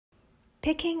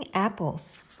Picking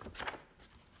apples.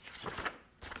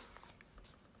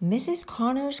 Mrs.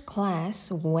 Connor's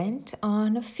class went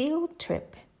on a field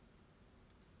trip.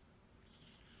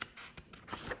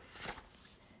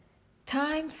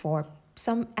 Time for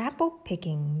some apple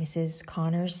picking, Mrs.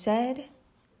 Connor said.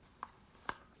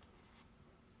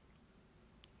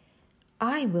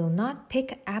 I will not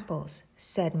pick apples,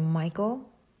 said Michael.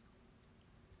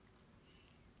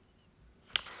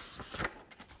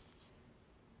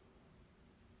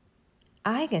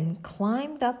 Igan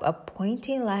climbed up a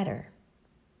pointy ladder.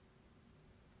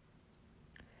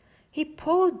 He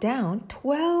pulled down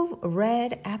 12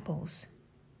 red apples.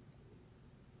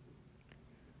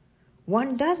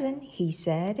 1 dozen, he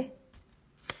said.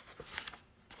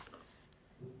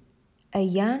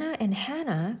 Ayana and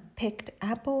Hannah picked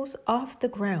apples off the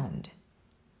ground.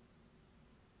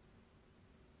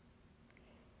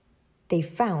 They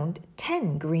found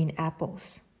 10 green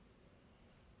apples.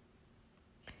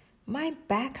 My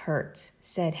back hurts,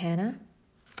 said Hannah.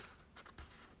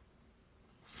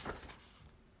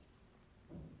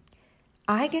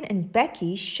 Igan and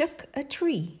Becky shook a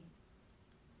tree.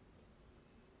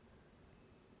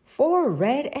 4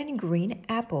 red and green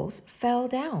apples fell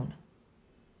down.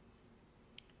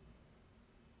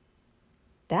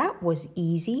 That was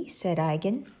easy, said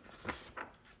Igan.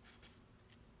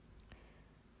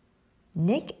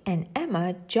 Nick and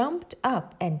Emma jumped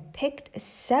up and picked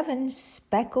 7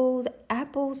 speckled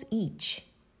apples each.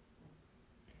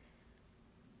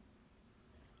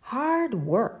 Hard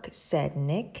work, said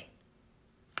Nick.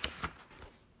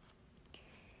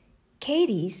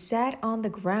 Katie sat on the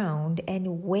ground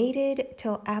and waited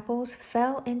till apples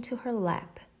fell into her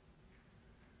lap.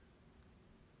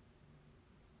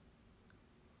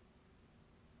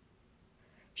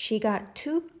 She got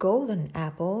 2 golden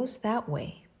apples that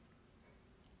way.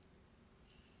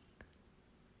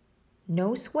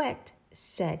 No sweat,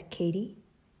 said Katie.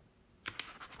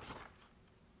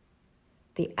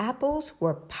 The apples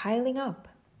were piling up.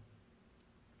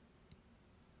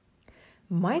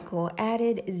 Michael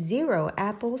added 0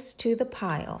 apples to the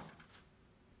pile.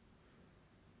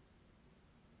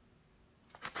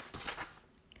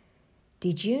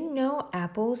 Did you know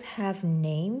apples have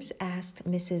names? Asked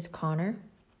Mrs. Connor.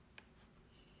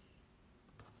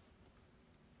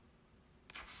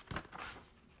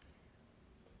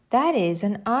 That is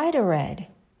an Idared,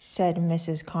 said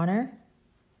Mrs. Connor.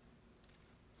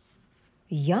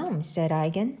 Yum, said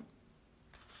Igan.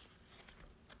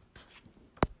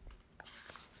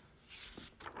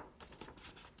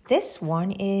 This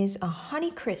one is a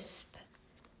Honeycrisp.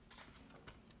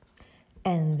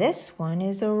 And this one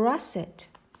is a Russet.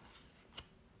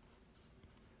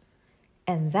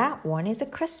 And that one is a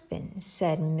Crispin,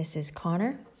 said Mrs.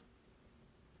 Connor.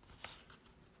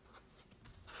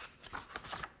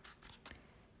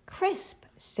 Crisp,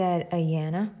 said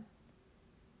Ayana.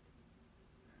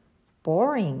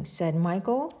 Boring, said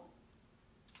Michael.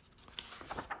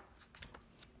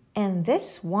 And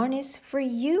this one is for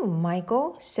you,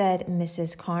 Michael, said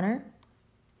Mrs. Connor.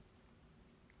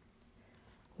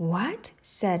 What?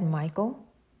 Said Michael.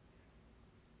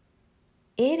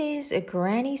 It is a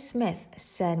Granny Smith,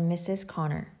 said Mrs.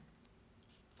 Connor.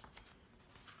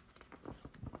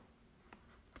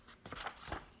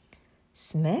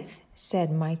 Smith?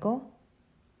 Said Michael.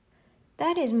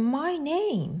 That is my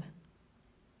name.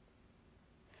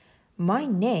 My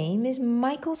name is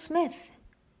Michael Smith.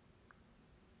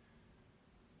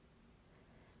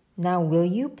 Now will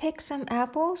you pick some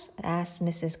apples? Asked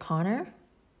Mrs. Connor.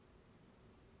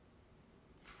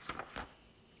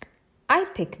 I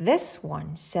pick this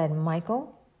one, said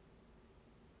Michael.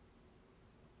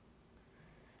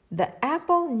 The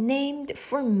apple named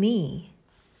for me.